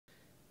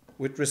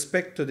With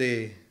respect to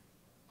the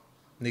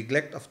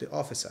neglect of the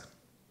officer,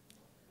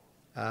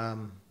 I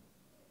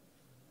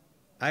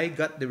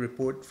got the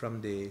report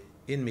from the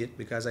inmate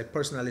because I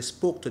personally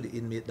spoke to the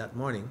inmate that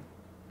morning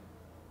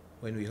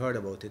when we heard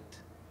about it,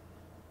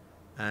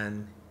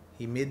 and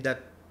he made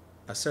that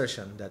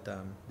assertion that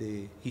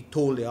he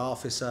told the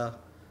officer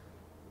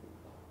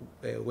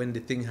when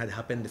the thing had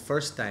happened the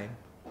first time,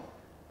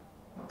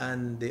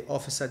 and the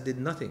officer did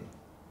nothing.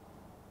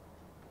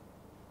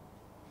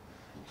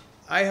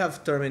 I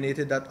have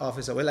terminated that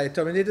officer. Well, I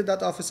terminated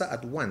that officer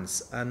at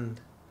once,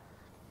 and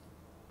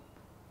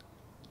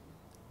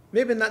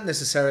maybe not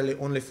necessarily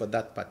only for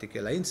that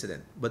particular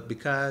incident, but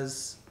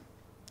because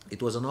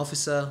it was an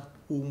officer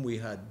whom we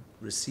had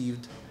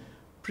received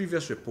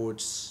previous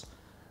reports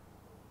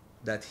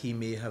that he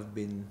may have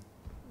been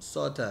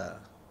sort of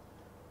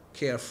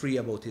carefree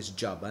about his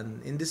job.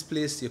 And in this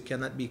place, you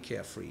cannot be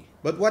carefree.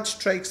 But what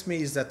strikes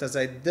me is that as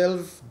I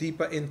delve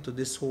deeper into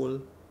this whole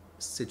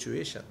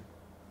situation,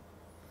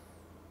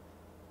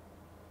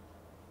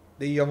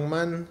 the young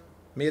man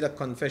made a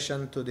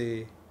confession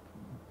to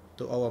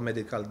our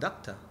medical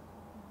doctor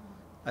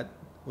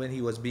when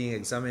he was being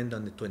examined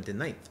on the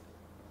 29th,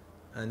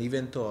 and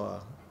even to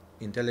our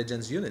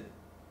intelligence unit,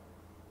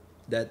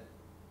 that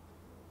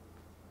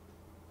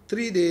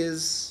 3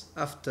 days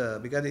after,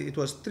 because it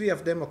was three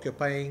of them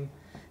occupying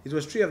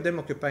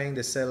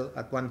the cell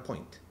at one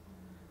point,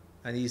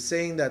 and he's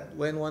saying that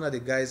when one of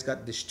the guys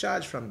got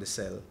discharged from the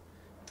cell,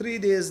 3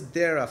 days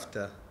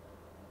thereafter,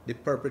 the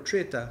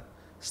perpetrator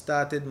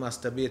started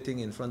masturbating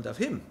in front of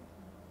him,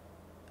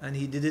 and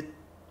he did it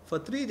for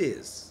 3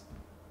 days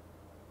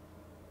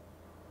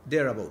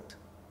thereabout.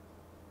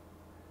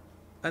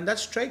 And that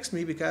strikes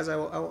me because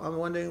I'm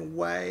wondering,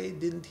 why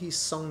didn't he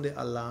sound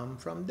the alarm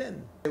from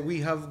then? We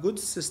have good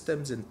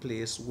systems in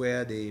place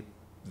where the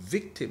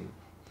victim,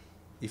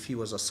 if he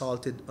was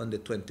assaulted on the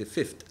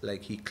 25th,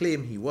 like he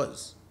claimed he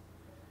was,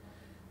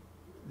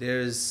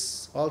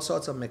 there's all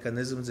sorts of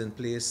mechanisms in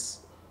place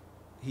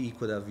he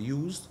could have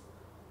used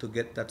to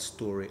get that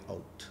story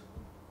out.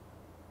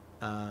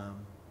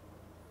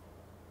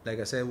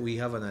 Like I said, we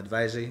have an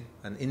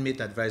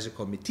inmate advisory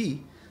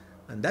committee,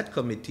 and that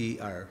committee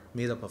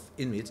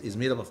is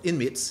made up of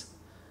inmates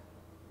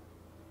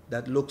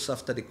that looks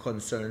after the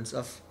concerns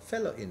of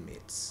fellow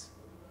inmates.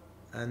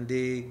 And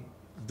they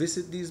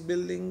visit these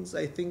buildings,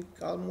 I think,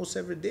 almost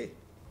every day.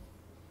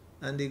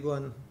 And they go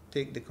and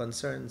take the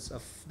concerns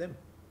of them.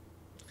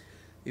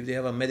 If they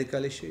have a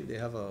medical issue, if they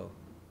have a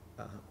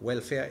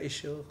welfare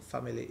issue,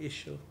 family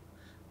issue,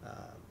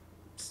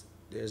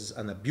 there's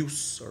an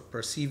abuse or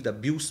perceived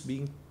abuse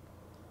being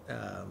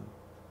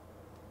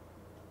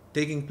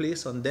taking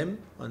place on them,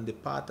 on the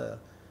part of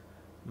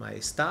my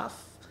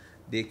staff,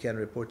 they can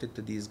report it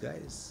to these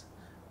guys.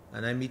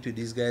 And I meet with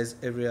these guys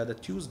every other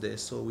Tuesday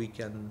so we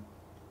can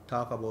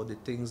talk about the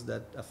things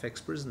that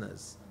affects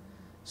prisoners.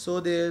 So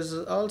there's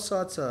all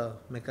sorts of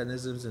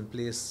mechanisms in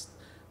place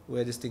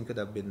where this thing could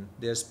have been.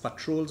 There's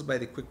patrols by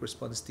the quick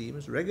response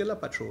teams, regular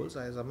patrols.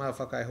 As a matter of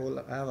fact, I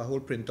have a whole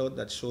printout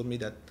that showed me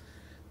that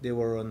they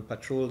were on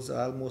patrols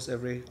almost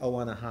every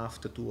hour and a half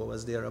to 2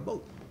 hours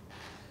thereabout.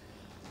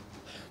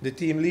 The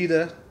team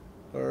leader,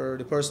 or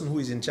the person who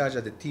is in charge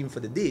of the team for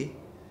the day,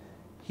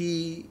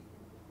 he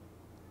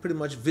pretty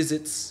much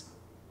visits,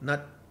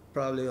 not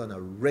probably on a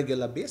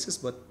regular basis,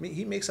 but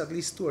he makes at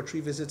least 2 or 3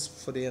 visits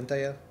for the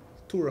entire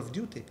tour of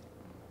duty.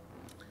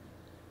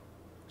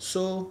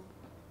 So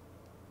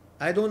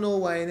I don't know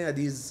why any of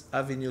these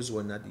avenues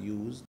were not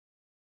used.